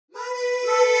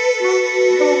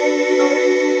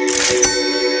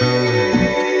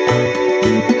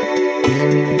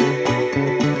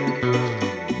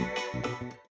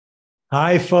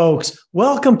Hi, folks.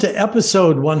 Welcome to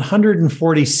episode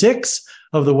 146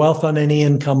 of the Wealth on Any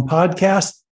Income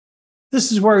podcast.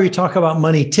 This is where we talk about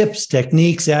money tips,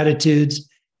 techniques, attitudes,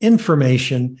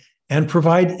 information, and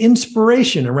provide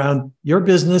inspiration around your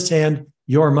business and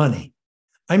your money.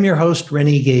 I'm your host,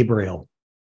 Rennie Gabriel.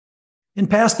 In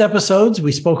past episodes,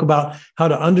 we spoke about how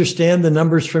to understand the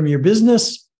numbers from your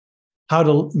business, how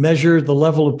to measure the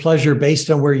level of pleasure based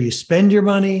on where you spend your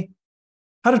money,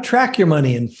 how to track your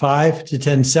money in 5 to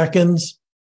 10 seconds,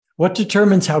 what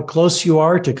determines how close you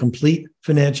are to complete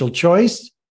financial choice,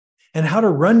 and how to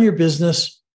run your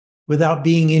business without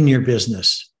being in your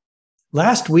business.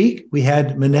 Last week, we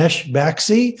had Manesh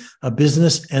Baxi, a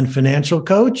business and financial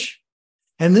coach.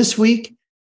 And this week,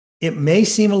 it may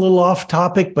seem a little off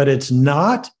topic, but it's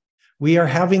not. We are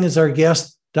having as our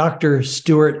guest Dr.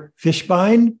 Stuart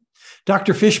Fishbein.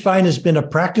 Dr. Fishbein has been a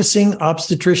practicing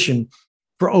obstetrician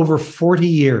for over 40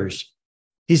 years.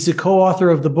 He's the co-author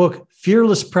of the book,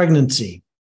 Fearless Pregnancy,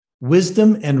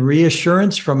 Wisdom and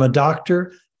Reassurance from a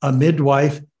Doctor, a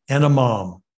Midwife, and a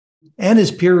Mom, and his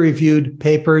peer-reviewed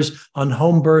papers on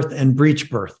home birth and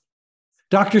breech birth.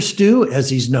 Dr. Stu,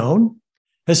 as he's known,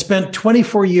 has spent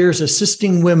 24 years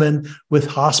assisting women with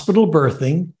hospital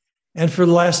birthing, and for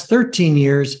the last 13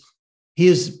 years, he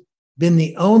has been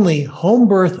the only home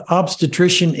birth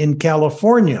obstetrician in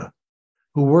California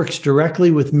who works directly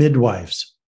with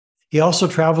midwives. He also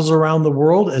travels around the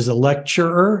world as a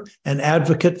lecturer and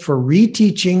advocate for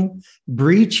reteaching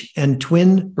breech and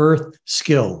twin birth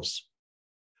skills.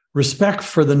 Respect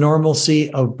for the normalcy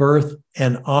of birth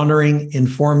and honoring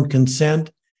informed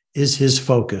consent is his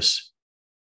focus.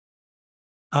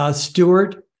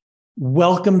 Stuart,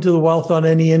 welcome to the Wealth on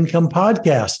Any Income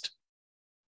podcast.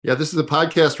 Yeah, this is a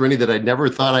podcast, Rennie, that I never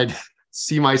thought I'd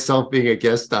see myself being a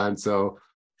guest on. So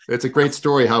it's a great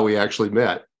story how we actually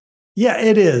met. Yeah,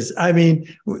 it is. I mean,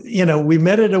 we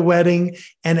met at a wedding,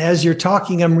 and as you're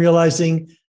talking, I'm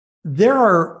realizing there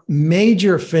are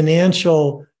major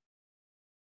financial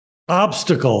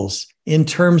obstacles in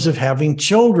terms of having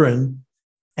children.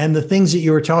 And the things that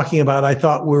you were talking about, I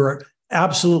thought were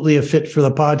absolutely a fit for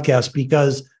the podcast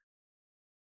because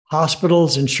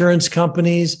hospitals, insurance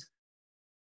companies,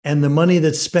 and the money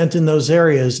that's spent in those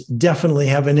areas definitely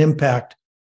have an impact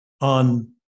on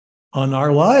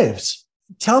our lives.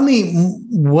 Tell me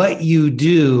what you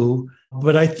do,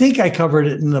 but I think I covered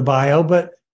it in the bio,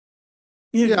 but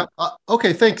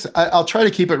okay, thanks. I'll try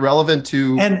to keep it relevant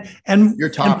to your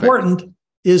topic. Important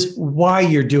is why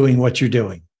you're doing what you're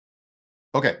doing.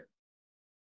 Okay.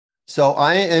 So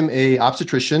I am a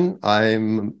obstetrician.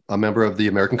 I'm a member of the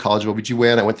American College of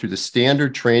OBGYN. I went through the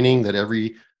standard training that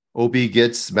every OB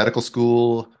gets, medical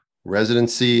school,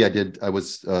 residency. I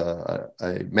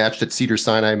matched at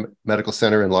Cedars-Sinai Medical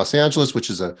Center in Los Angeles, which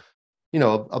is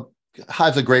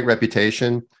has a great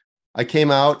reputation. I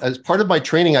came out as part of my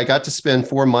training. I got to spend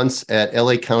 4 months at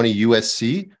LA County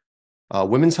USC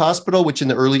Women's Hospital, which in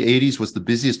the early 80s was the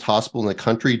busiest hospital in the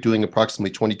country, doing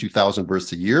approximately 22,000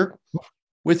 births a year.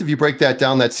 If you break that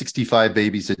down, that's 65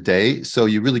 babies a day. So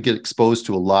you really get exposed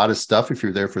to a lot of stuff if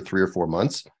you're there for 3 or 4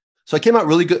 months. So I came out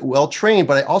really good, well-trained,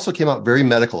 but I also came out very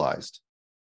medicalized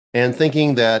and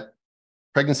thinking that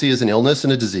pregnancy is an illness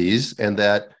and a disease and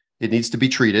that it needs to be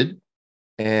treated.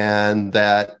 And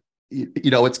that,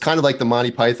 it's kind of like the Monty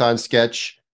Python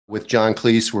sketch with John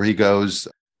Cleese where he goes,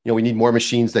 we need more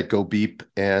machines that go beep.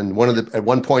 And at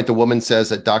one point, the woman says,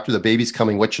 "Doctor, the baby's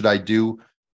coming. What should I do?"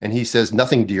 And he says,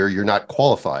 "Nothing, dear. You're not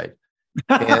qualified."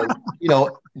 And,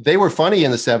 they were funny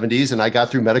in the 70s and I got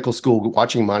through medical school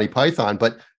watching Monty Python,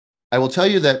 but I will tell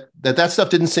you that stuff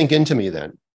didn't sink into me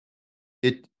then.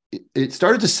 It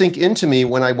started to sink into me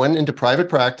when I went into private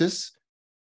practice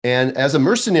and as a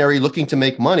mercenary looking to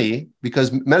make money,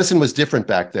 because medicine was different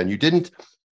back then. You didn't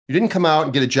come out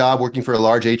and get a job working for a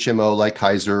large HMO like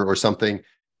Kaiser or something.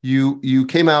 You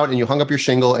came out and you hung up your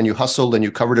shingle and you hustled and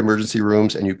you covered emergency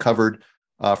rooms and you covered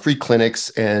free clinics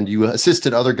and you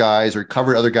assisted other guys or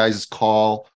covered other guys'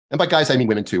 call. And by guys, I mean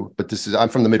women too, but I'm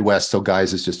from the Midwest, so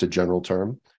guys is just a general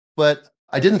term. But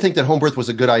I didn't think that home birth was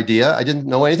a good idea. I didn't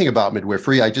know anything about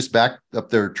midwifery. I just backed up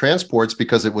their transports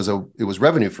because it was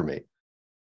revenue for me.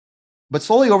 But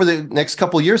slowly over the next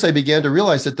couple of years, I began to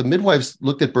realize that the midwives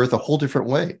looked at birth a whole different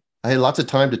way. I had lots of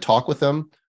time to talk with them,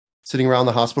 sitting around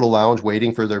the hospital lounge,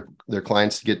 waiting for their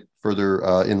clients to get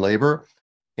further in labor.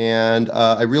 And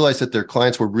I realized that their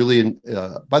clients were really,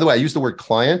 by the way, I use the word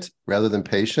client rather than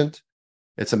patient.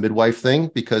 It's a midwife thing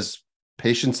because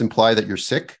patients imply that you're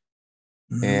sick.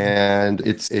 And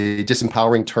it's a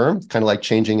disempowering term, kind of like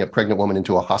changing a pregnant woman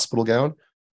into a hospital gown.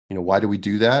 Why do we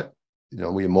do that?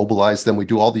 We immobilize them. We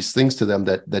do all these things to them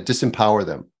that disempower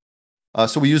them.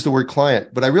 So we use the word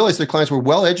client, but I realized their clients were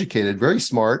well educated, very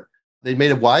smart. They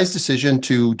made a wise decision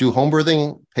to do home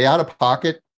birthing, pay out of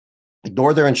pocket,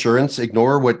 ignore their insurance,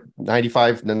 ignore what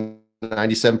 95,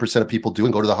 97% of people do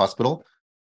and go to the hospital.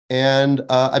 And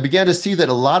I began to see that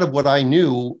a lot of what I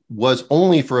knew was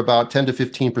only for about 10 to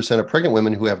 15% of pregnant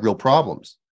women who have real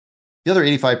problems. The other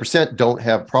 85% don't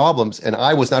have problems. And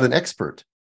I was not an expert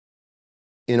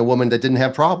in a woman that didn't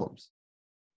have problems.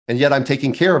 And yet I'm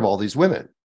taking care of all these women.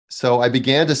 So I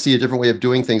began to see a different way of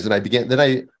doing things. And then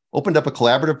I opened up a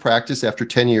collaborative practice after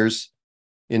 10 years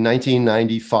in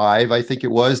 1995, I think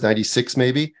it was, 96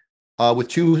 maybe, with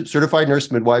 2 certified nurse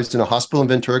midwives in a hospital in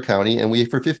Ventura County. And we,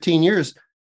 for 15 years,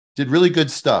 did really good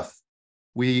stuff.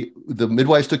 The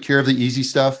midwives took care of the easy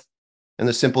stuff and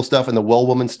the simple stuff and the well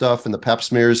woman stuff and the pap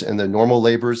smears and the normal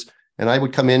labors. And I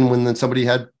would come in when somebody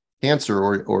had cancer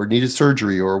or needed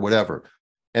surgery or whatever.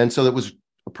 And so it was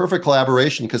a perfect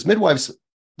collaboration because midwives,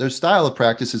 their style of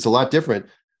practice is a lot different.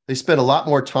 They spend a lot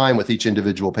more time with each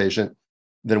individual patient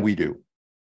than we do.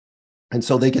 And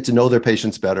so they get to know their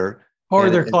patients better. Or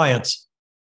their clients.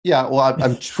 Yeah, well,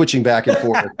 I'm switching back and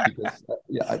forth. Because,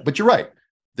 but you're right.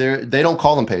 They don't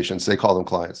call them patients; they call them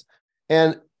clients.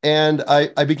 And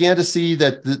I began to see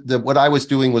that what I was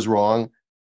doing was wrong.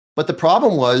 But the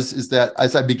problem is that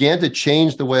as I began to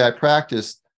change the way I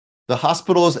practiced, the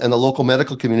hospitals and the local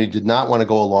medical community did not want to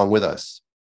go along with us,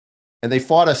 and they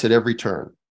fought us at every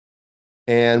turn.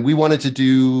 And we wanted to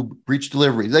do breech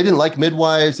delivery. They didn't like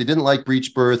midwives. They didn't like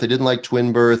breech birth. They didn't like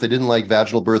twin birth. They didn't like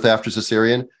vaginal birth after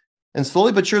cesarean. And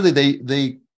slowly but surely,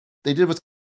 they did what's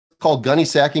called gunny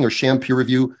sacking or sham peer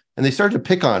review, and they started to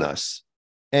pick on us.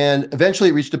 And eventually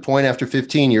it reached a point after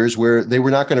 15 years where they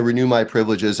were not going to renew my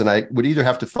privileges, and I would either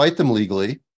have to fight them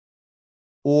legally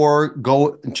or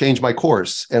go and change my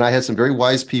course. And I had some very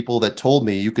wise people that told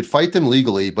me you could fight them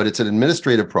legally, but it's an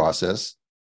administrative process.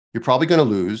 You're probably going to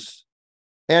lose.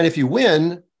 And if you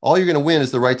win, all you're going to win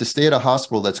is the right to stay at a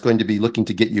hospital that's going to be looking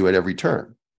to get you at every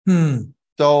turn.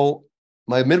 So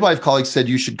my midwife colleagues said,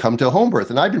 you should come to a home birth.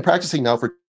 And I've been practicing now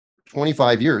for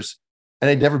 25 years, and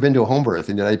I'd never been to a home birth,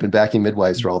 and I'd been backing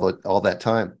midwives for all that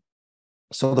time.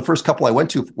 So the first couple I went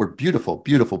to were beautiful,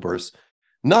 beautiful births,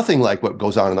 nothing like what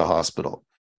goes on in the hospital.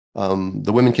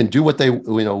 The women can do what they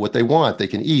want. They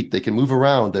can eat, they can move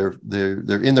around.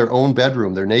 They're in their own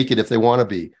bedroom. They're naked if they want to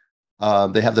be.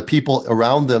 They have the people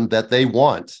around them that they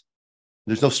want.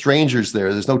 There's no strangers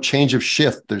there. There's no change of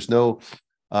shift. There's no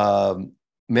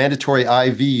mandatory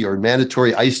IV or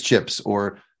mandatory ice chips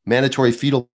or mandatory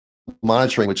fetal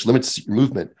monitoring, which limits your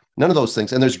movement. None of those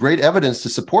things. And there's great evidence to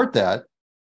support that.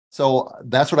 So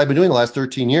that's what I've been doing the last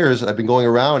 13 years. I've been going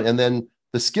around, and then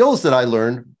the skills that I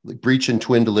learned, like breech and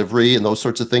twin delivery and those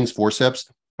sorts of things,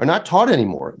 forceps, are not taught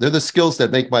anymore. They're the skills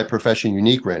that make my profession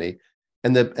unique, Rennie.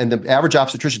 And the average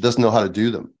obstetrician doesn't know how to do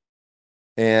them.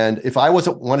 And if I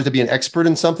wanted to be an expert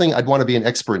in something, I'd want to be an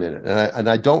expert in it. And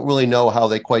I don't really know how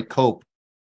they quite cope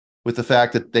with the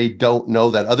fact that they don't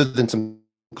know that, other than some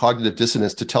cognitive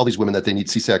dissonance, to tell these women that they need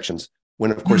C-sections,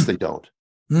 when of course they don't.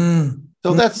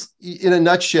 So that's, in a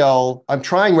nutshell, I'm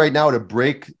trying right now to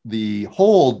break the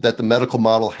hold that the medical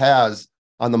model has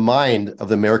on the mind of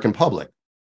the American public.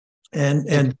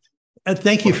 And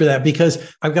thank you for that,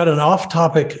 because I've got an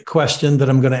off-topic question that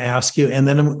I'm going to ask you, and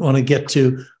then I'm going to get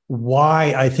to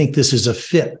why I think this is a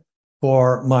fit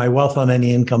for my Wealth on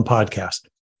Any Income podcast.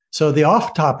 So the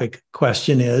off-topic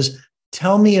question is,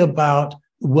 tell me about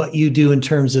what you do in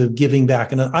terms of giving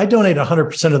back. And I donate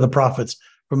 100% of the profits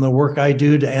from the work I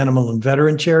do to animal and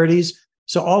veteran charities.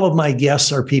 So all of my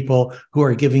guests are people who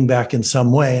are giving back in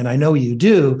some way, and I know you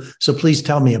do. So please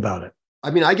tell me about it. I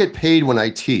mean, I get paid when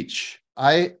I teach.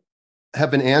 I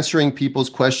have been answering people's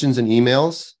questions and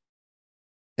emails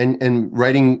and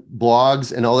writing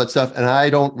blogs and all that stuff. And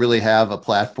I don't really have a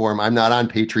platform. I'm not on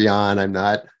Patreon. I'm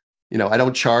not, I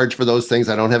don't charge for those things.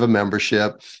 I don't have a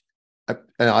membership.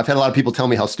 I've had a lot of people tell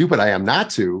me how stupid I am not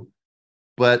to,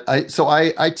 but I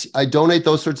donate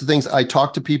those sorts of things. I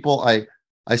talk to people.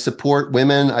 I support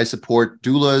women. I support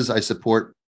doulas. I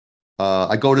support,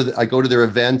 I go to their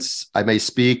events. I may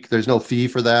speak. There's no fee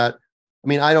for that. I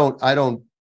mean, I don't.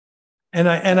 And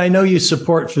I know you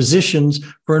support physicians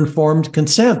for informed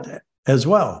consent as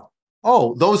well.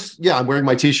 Oh, those, yeah, I'm wearing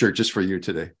my T-shirt just for you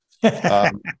today.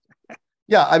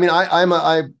 Yeah, I mean,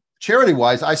 I'm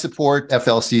charity-wise, I support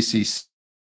FLCCC.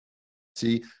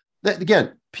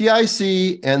 Again,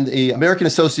 PIC and the American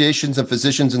Associations of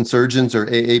Physicians and Surgeons, or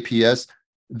AAPS,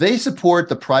 they support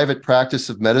the private practice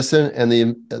of medicine and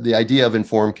the idea of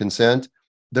informed consent.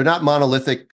 They're not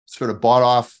monolithic, sort of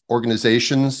bought-off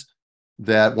organizations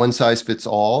that one size fits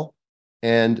all.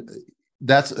 And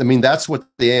that's what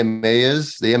the AMA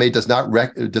is. The AMA does not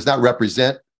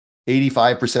represent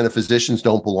 85% of physicians.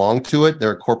 Don't belong to it.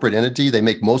 They're a corporate entity. They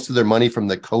make most of their money from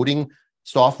the coding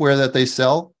software that they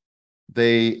sell.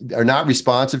 They are not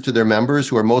responsive to their members,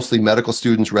 who are mostly medical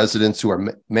students, residents who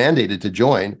are mandated to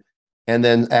join, and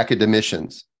then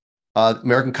academicians.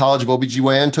 American College of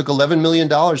OBGYN took $11 million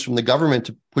from the government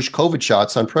to push COVID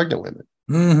shots on pregnant women.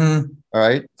 Mm-hmm. All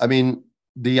right. I mean,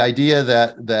 the idea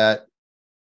that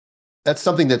that's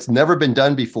something that's never been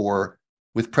done before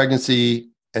with pregnancy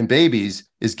and babies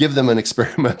is give them an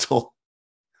experimental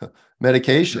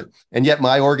medication. And yet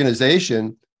my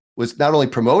organization was not only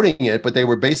promoting it, but they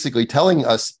were basically telling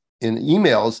us in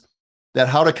emails that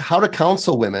how to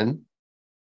counsel women.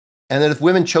 And that if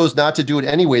women chose not to do it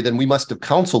anyway, then we must have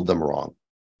counseled them wrong,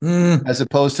 as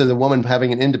opposed to the woman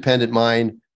having an independent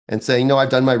mind and saying, no, I've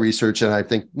done my research and I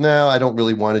think, no, I don't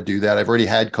really want to do that. I've already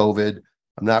had COVID.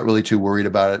 I'm not really too worried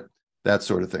about it, that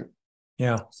sort of thing.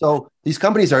 Yeah. So these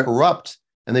companies are corrupt,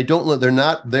 and they're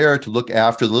not there to look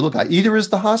after the little guy. Either is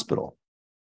the hospital.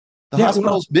 The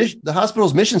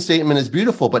hospital's mission statement is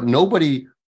beautiful, but nobody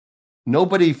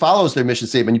follows their mission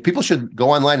statement. People should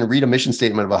go online and read a mission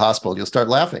statement of a hospital. You'll start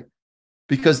laughing,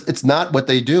 because it's not what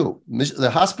they do. The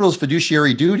hospital's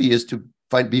fiduciary duty is to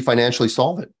be financially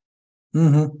solvent.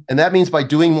 Mm-hmm. And that means by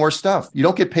doing more stuff. You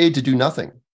don't get paid to do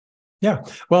nothing. Yeah.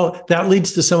 Well, that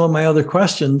leads to some of my other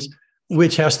questions,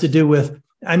 which has to do with,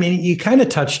 I mean, you kind of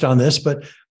touched on this, but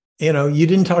you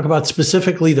didn't talk about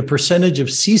specifically the percentage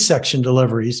of C-section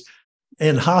deliveries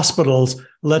in hospitals,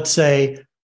 let's say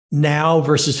now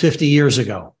versus 50 years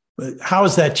ago. How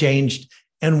has that changed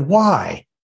and why?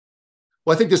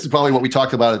 Well, I think this is probably what we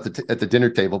talked about at the dinner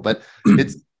table, but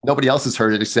it's nobody else has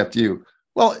heard it except you.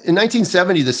 Well, in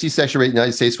 1970, the C-section rate in the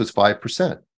United States was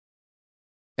 5%.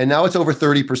 And now it's over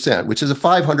 30%, which is a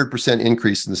 500%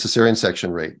 increase in the cesarean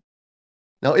section rate.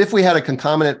 Now, if we had a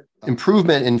concomitant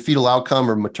improvement in fetal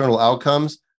outcome or maternal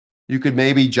outcomes, you could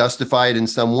maybe justify it in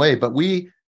some way. But we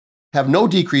have no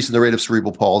decrease in the rate of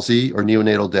cerebral palsy or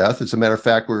neonatal death. As a matter of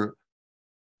fact, we're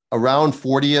around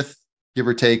 40th, give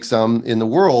or take some, in the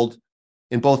world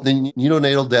in both the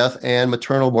neonatal death and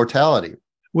maternal mortality.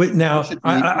 Wait, now,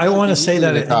 I want to say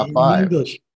that in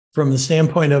English, from the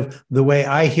standpoint of the way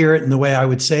I hear it and the way I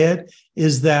would say it,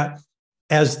 is that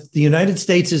as the United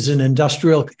States is an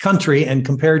industrial country and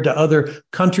compared to other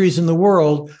countries in the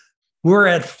world, we're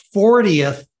at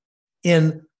 40th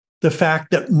in the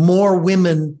fact that more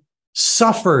women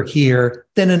suffer here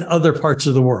than in other parts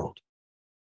of the world.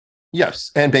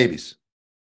 Yes, and babies.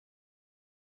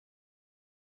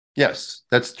 Yes,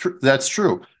 that's true. That's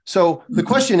true. So the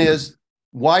question is,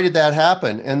 why did that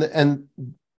happen? And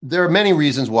there are many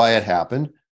reasons why it happened,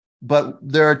 but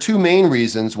there are two main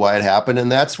reasons why it happened, and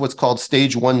that's what's called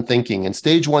stage one thinking. And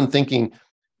stage one thinking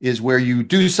is where you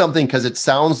do something because it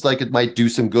sounds like it might do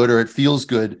some good or it feels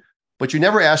good, but you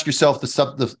never ask yourself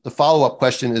the follow-up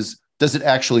question is, does it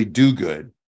actually do good?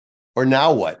 Or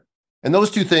now what? And those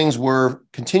two things were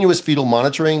continuous fetal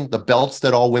monitoring, the belts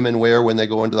that all women wear when they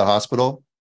go into the hospital.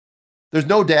 There's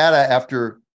no data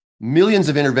after millions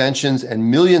of interventions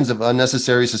and millions of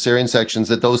unnecessary cesarean sections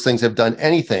that those things have done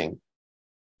anything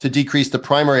to decrease the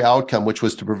primary outcome, which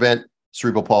was to prevent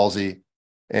cerebral palsy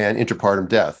and interpartum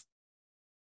death.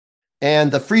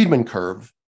 And the Friedman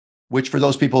curve, which for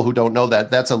those people who don't know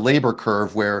that's a labor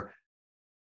curve where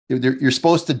you're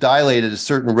supposed to dilate at a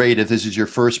certain rate if this is your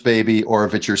first baby or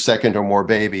if it's your second or more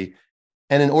baby.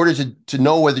 And in order to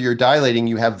know whether you're dilating,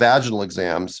 you have vaginal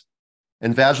exams.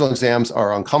 And vaginal exams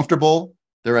are uncomfortable.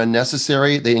 They're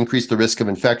unnecessary. They increase the risk of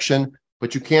infection,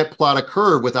 but you can't plot a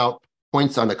curve without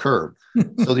points on the curve.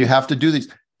 So you have to do these.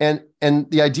 And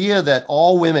the idea that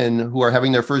all women who are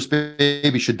having their first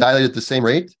baby should dilate at the same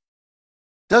rate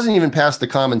doesn't even pass the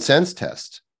common sense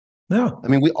test. No. I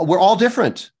mean, we're all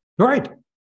different. Right.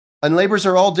 And labors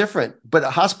are all different, but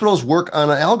hospitals work on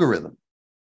an algorithm.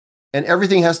 And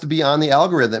everything has to be on the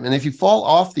algorithm. And if you fall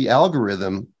off the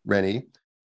algorithm, Rennie,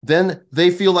 then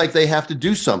they feel like they have to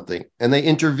do something and they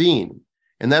intervene.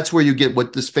 And that's where you get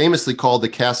what is famously called the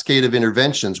cascade of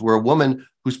interventions, where a woman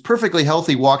who's perfectly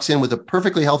healthy walks in with a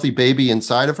perfectly healthy baby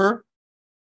inside of her,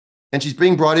 and she's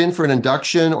being brought in for an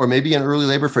induction or maybe an early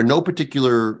labor for no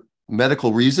particular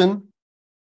medical reason.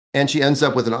 And she ends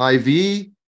up with an IV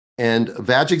and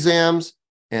vag exams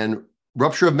and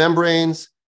rupture of membranes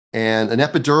and an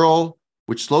epidural,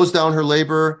 which slows down her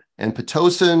labor, and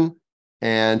Pitocin,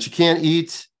 and she can't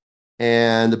eat.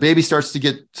 And the baby starts to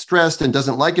get stressed and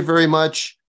doesn't like it very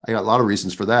much. I got a lot of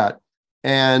reasons for that.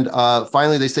 And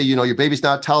finally, they say, your baby's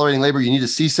not tolerating labor. You need a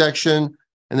C-section.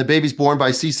 And the baby's born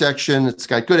by C-section. It's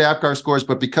got good APGAR scores,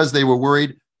 but because they were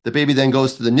worried The baby then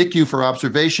goes to the NICU for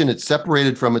observation. It's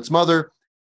separated from its mother.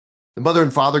 The mother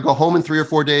and father go home in 3 or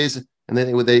 4 days, and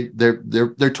then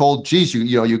they're told, geez,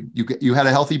 you had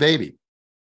a healthy baby.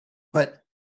 But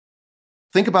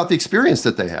think about the experience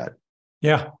that they had.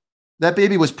 Yeah. That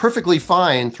baby was perfectly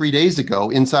fine 3 days ago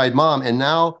inside mom, and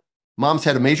now mom's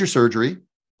had a major surgery,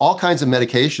 all kinds of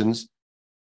medications,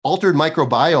 altered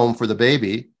microbiome for the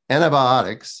baby,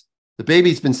 antibiotics. The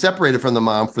baby's been separated from the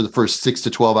mom for the first 6 to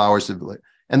 12 hours of life.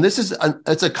 And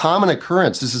it's a common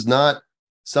occurrence. This is not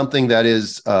something that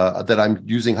is that I'm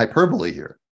using hyperbole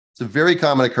here. It's a very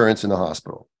common occurrence in the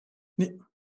hospital.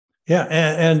 Yeah,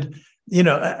 and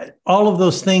all of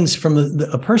those things from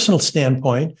a personal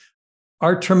standpoint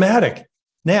are traumatic.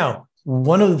 Now,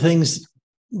 one of the things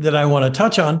that I want to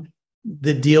touch on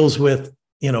that deals with,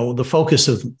 the focus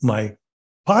of my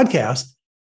podcast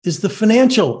is the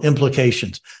financial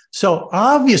implications. So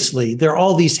obviously there are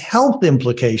all these health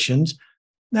implications.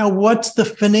 Now, what's the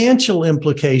financial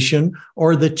implication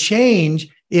or the change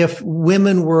if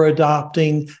women were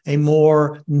adopting a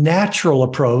more natural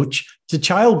approach to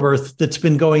childbirth that's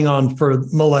been going on for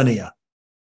millennia?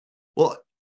 Well,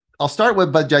 I'll start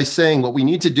by saying what we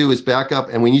need to do is back up,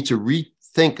 and we need to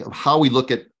rethink of how we look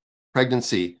at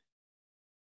pregnancy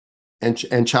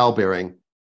and childbearing,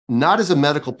 not as a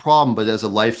medical problem, but as a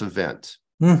life event.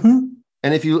 Mm-hmm.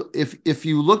 And if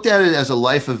you looked at it as a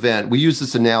life event, we use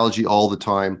this analogy all the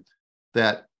time,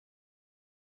 that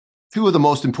two of the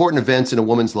most important events in a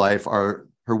woman's life are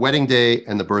her wedding day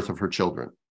and the birth of her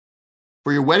children.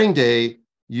 For your wedding day,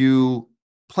 you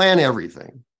plan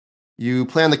everything. You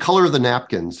plan the color of the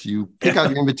napkins. You pick out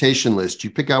your invitation list.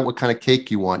 You pick out what kind of cake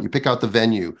you want. You pick out the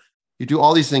venue. You do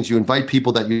all these things. You invite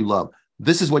people that you love.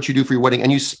 This is what you do for your wedding.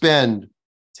 And you spend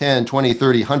 $10, $20,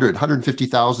 $30, $100,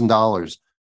 $150,000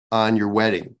 on your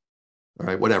wedding. All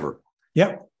right, whatever.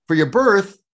 Yep. For your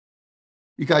birth,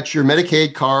 you got your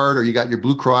Medicaid card or you got your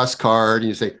Blue Cross card, and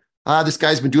you say, this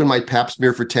guy's been doing my pap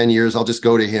smear for 10 years. I'll just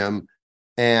go to him.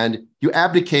 And you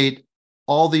abdicate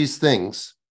all these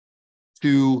things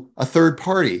to a third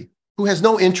party who has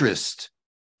no interest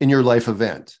in your life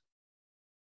event.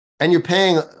 And you're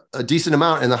paying a decent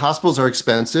amount, and the hospitals are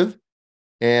expensive.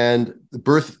 And the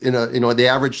birth the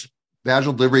average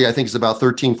vaginal delivery, I think, is about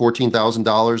 $13,000,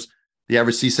 $14,000. The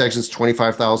average C-section is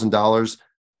 $25,000.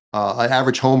 An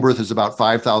average home birth is about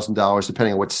 $5,000,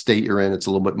 depending on what state you're in. It's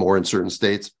a little bit more in certain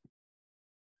states.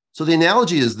 So the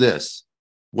analogy is this.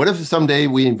 What if someday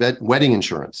we invent wedding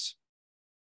insurance?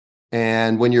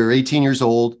 And when you're 18 years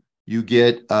old, you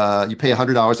pay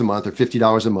 $100 a month or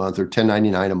 $50 a month or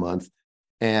 $10.99 a month.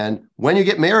 And when you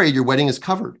get married, your wedding is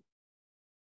covered.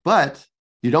 But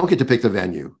you don't get to pick the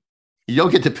venue. You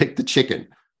don't get to pick the chicken.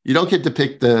 You don't get to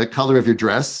pick the color of your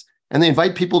dress. And they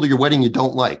invite people to your wedding you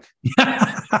don't like.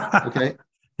 Okay?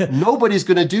 Nobody's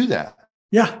going to do that.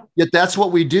 Yeah. Yet that's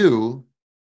what we do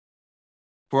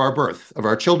for our birth of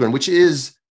our children, which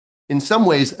is, in some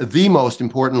ways, the most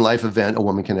important life event a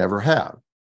woman can ever have.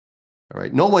 All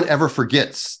right. No one ever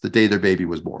forgets the day their baby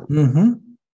was born. Mm-hmm.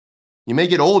 You may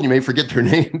get old, you may forget their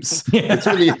names, and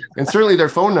certainly their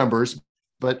phone numbers,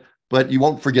 but you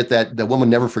won't forget that. The woman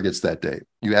never forgets that day.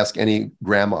 You ask any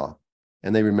grandma,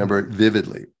 and they remember it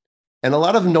vividly. And a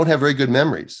lot of them don't have very good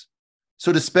memories.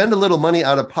 So to spend a little money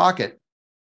out of pocket,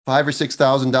 $5,000 or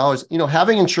 $6,000,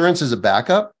 having insurance as a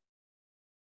backup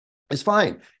is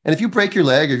fine. And if you break your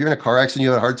leg or you're in a car accident, you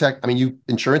have a heart attack,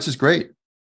 insurance is great.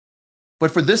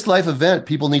 But for this life event,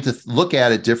 people need to look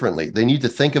at it differently. They need to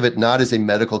think of it not as a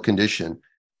medical condition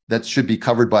that should be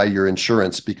covered by your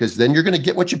insurance, because then you're going to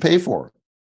get what you pay for.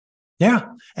 Yeah.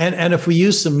 And if we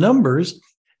use some numbers,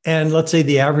 and let's say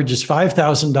the average is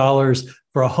 $5,000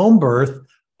 for a home birth,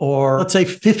 or let's say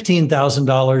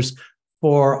 $15,000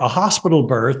 for a hospital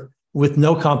birth with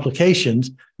no complications,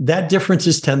 that difference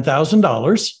is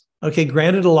 $10,000. Okay,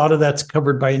 granted, a lot of that's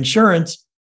covered by insurance.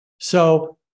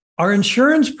 So our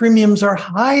insurance premiums are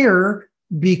higher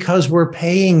because we're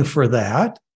paying for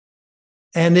that.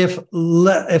 And if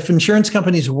insurance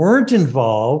companies weren't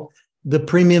involved, the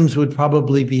premiums would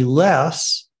probably be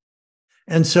less.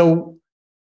 And so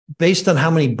based on how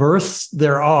many births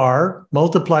there are,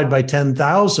 multiplied by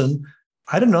 10,000,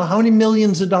 I don't know, how many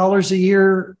millions of dollars a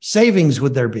year savings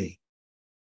would there be?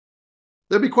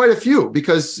 There'd be quite a few,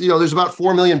 because there's about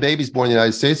 4 million babies born in the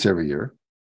United States every year.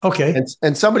 Okay.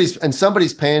 And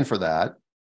somebody's paying for that.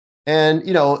 And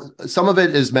some of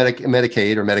it is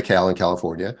Medicaid or Medi-Cal in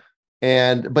California.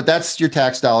 But that's your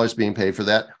tax dollars being paid for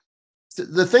that.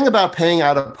 The thing about paying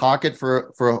out of pocket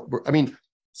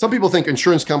some people think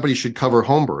insurance companies should cover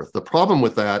home birth. The problem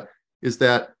with that is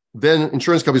that then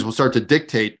insurance companies will start to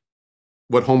dictate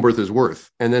what home birth is worth.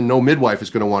 And then no midwife is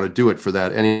going to want to do it for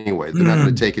that anyway. They're not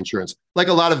going to take insurance. Like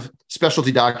a lot of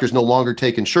specialty doctors no longer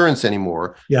take insurance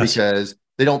anymore because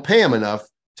they don't pay them enough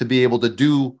to be able to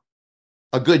do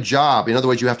a good job. In other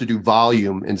words, you have to do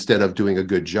volume instead of doing a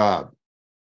good job.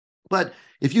 But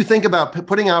if you think about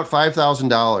putting out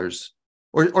 $5,000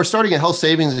 or starting a health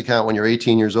savings account when you're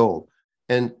 18 years old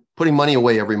and putting money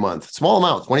away every month, small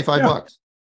amount, 25 bucks.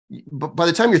 But by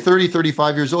the time you're 30,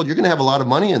 35 years old, you're going to have a lot of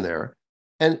money in there.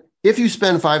 And if you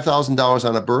spend $5,000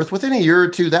 on a birth, within a year or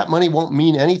two, that money won't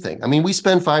mean anything. I mean, we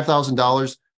spend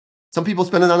 $5,000. Some people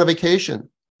spend it on a vacation.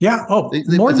 Yeah. Oh,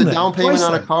 more it's than a down payment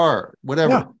on a car,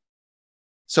 whatever. Yeah.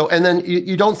 So, and then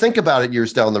you don't think about it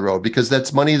years down the road because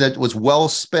that's money that was well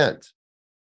spent.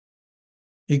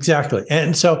 Exactly.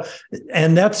 And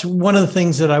that's one of the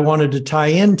things that I wanted to tie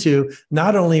into.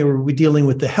 Not only are we dealing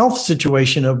with the health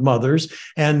situation of mothers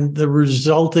and the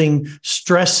resulting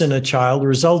stress in a child,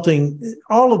 resulting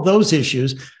all of those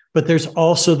issues, but there's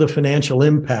also the financial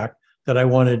impact that I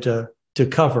wanted to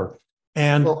cover.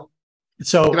 And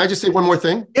so can I just say one more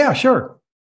thing? Yeah, sure.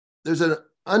 There's an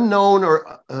unknown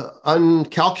or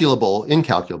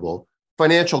incalculable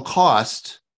financial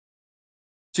cost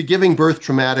to giving birth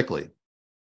traumatically.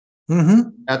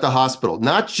 At the hospital,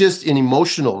 not just in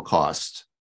emotional cost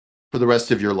for the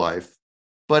rest of your life,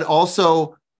 but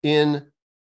also in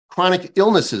chronic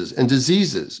illnesses and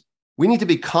diseases. We need to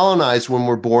be colonized when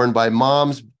we're born by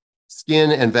mom's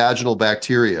skin and vaginal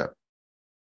bacteria.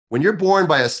 When you're born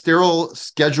by a sterile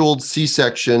scheduled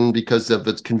C-section because of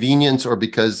its convenience or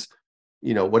because,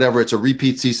 whatever, it's a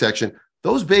repeat C-section,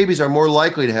 those babies are more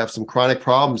likely to have some chronic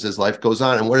problems as life goes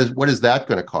on. And what is that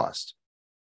going to cost?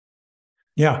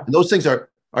 Yeah. And those things are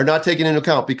not taken into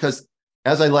account because,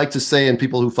 as I like to say, and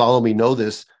people who follow me know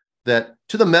this, that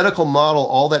to the medical model,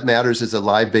 all that matters is a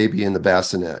live baby in the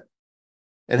bassinet.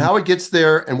 And how it gets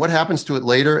there and what happens to it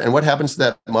later and what happens to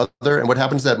that mother and what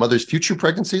happens to that mother's future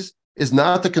pregnancies is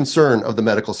not the concern of the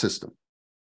medical system.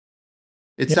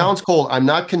 It sounds cold. I'm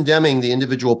not condemning the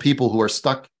individual people who are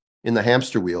stuck in the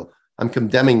hamster wheel. I'm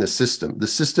condemning the system. The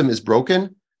system is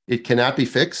broken. It cannot be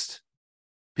fixed.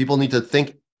 People need to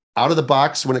think out of the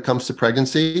box when it comes to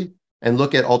pregnancy and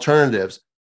look at alternatives.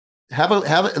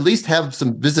 At least have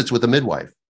some visits with a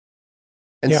midwife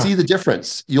and see the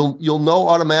difference. You'll know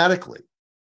automatically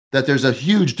that there's a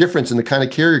huge difference in the kind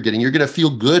of care you're getting. You're going to feel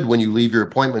good when you leave your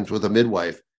appointment with a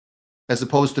midwife, as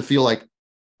opposed to feel like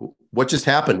what just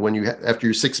happened after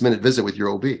your 6-minute visit with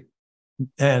your OB.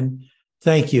 And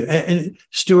thank you. And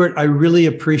Stuart, I really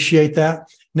appreciate that.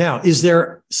 Now, is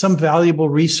there some valuable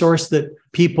resource that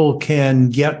people can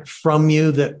get from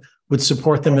you that would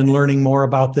support them in learning more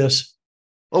about this?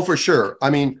 Oh, for sure. I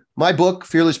mean, my book,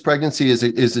 Fearless Pregnancy, is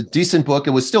a decent book.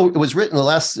 It was written, the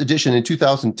last edition, in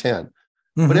 2010.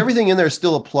 But everything in there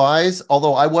still applies,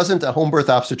 although I wasn't a home birth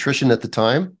obstetrician at the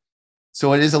time.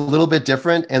 So it is a little bit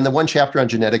different. And the one chapter on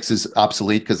genetics is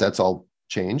obsolete because that's all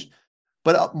changed.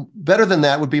 But better than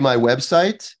that would be my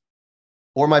website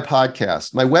or my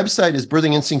podcast. My website is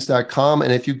birthinginstincts.com.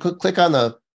 And if you click on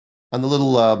the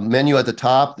little menu at the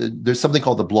top, there's something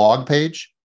called the blog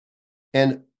page.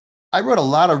 And I wrote a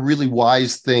lot of really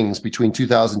wise things between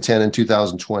 2010 and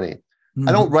 2020.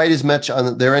 I don't write as much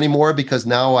on there anymore because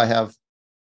now I have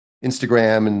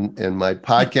Instagram and my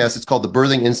podcast. It's called the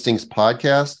Birthing Instincts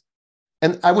Podcast.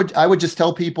 And I would just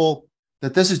tell people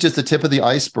that this is just the tip of the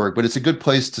iceberg, but it's a good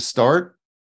place to start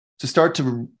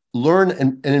to learn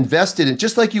and invest in it,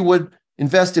 just like you would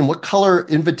invest in what color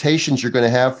invitations you're going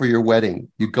to have for your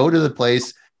wedding. You go to the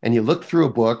place and you look through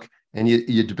a book and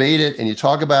you debate it and you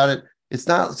talk about it. It's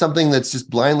not something that's just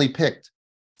blindly picked.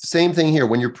 It's the same thing here.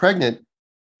 When you're pregnant,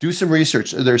 do some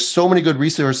research. There's so many good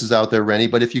resources out there, Rennie,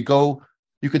 but if you go,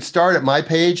 you could start at my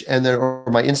page or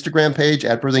my Instagram page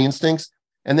at Birthing Instincts,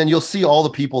 and then you'll see all the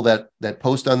people that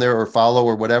post on there or follow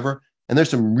or whatever. And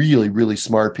there's some really, really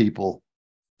smart people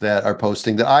that are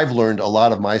posting that I've learned a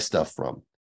lot of my stuff from.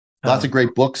 Lots of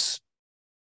great books.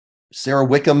 Sarah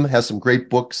Wickham has some great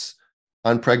books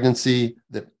on pregnancy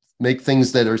that make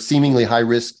things that are seemingly high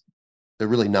risk. They're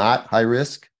really not high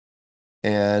risk.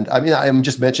 And I mean, I'm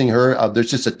just mentioning her. There's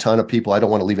just a ton of people. I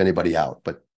don't want to leave anybody out,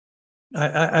 but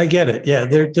I get it. Yeah,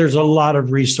 there's a lot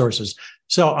of resources.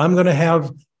 So I'm going to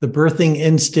have the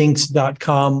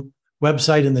birthinginstincts.com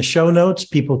website in the show notes.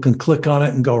 People can click on it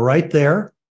and go right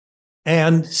there.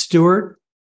 And Stuart,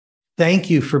 thank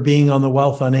you for being on the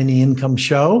Wealth on Any Income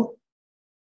show.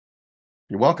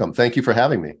 You're welcome. Thank you for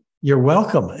having me. You're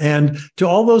welcome. And to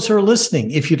all those who are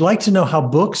listening, if you'd like to know how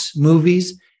books,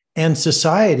 movies, and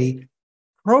society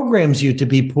programs you to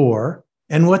be poor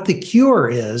and what the cure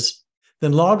is,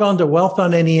 then log on to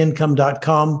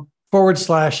wealthonanyincome.com/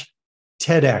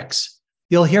 TEDx.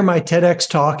 You'll hear my TEDx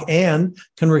talk and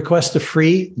can request a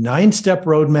free 9-step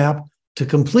roadmap to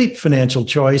complete financial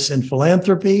choice and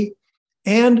philanthropy,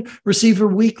 and receive a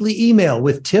weekly email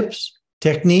with tips,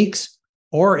 techniques,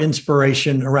 or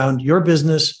inspiration around your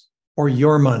business or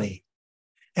your money.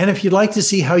 And if you'd like to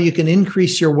see how you can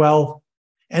increase your wealth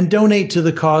and donate to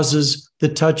the causes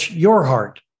that touch your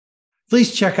heart,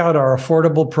 please check out our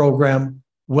affordable program,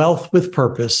 Wealth with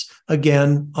Purpose,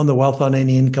 again on the Wealth on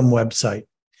Any Income website.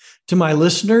 To my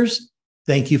listeners,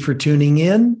 thank you for tuning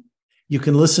in. You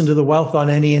can listen to the Wealth on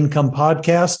Any Income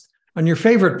podcast on your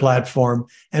favorite platform,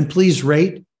 and please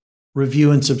rate,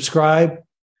 review, and subscribe.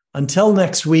 Until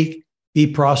next week, be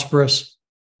prosperous.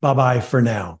 Bye-bye for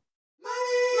now.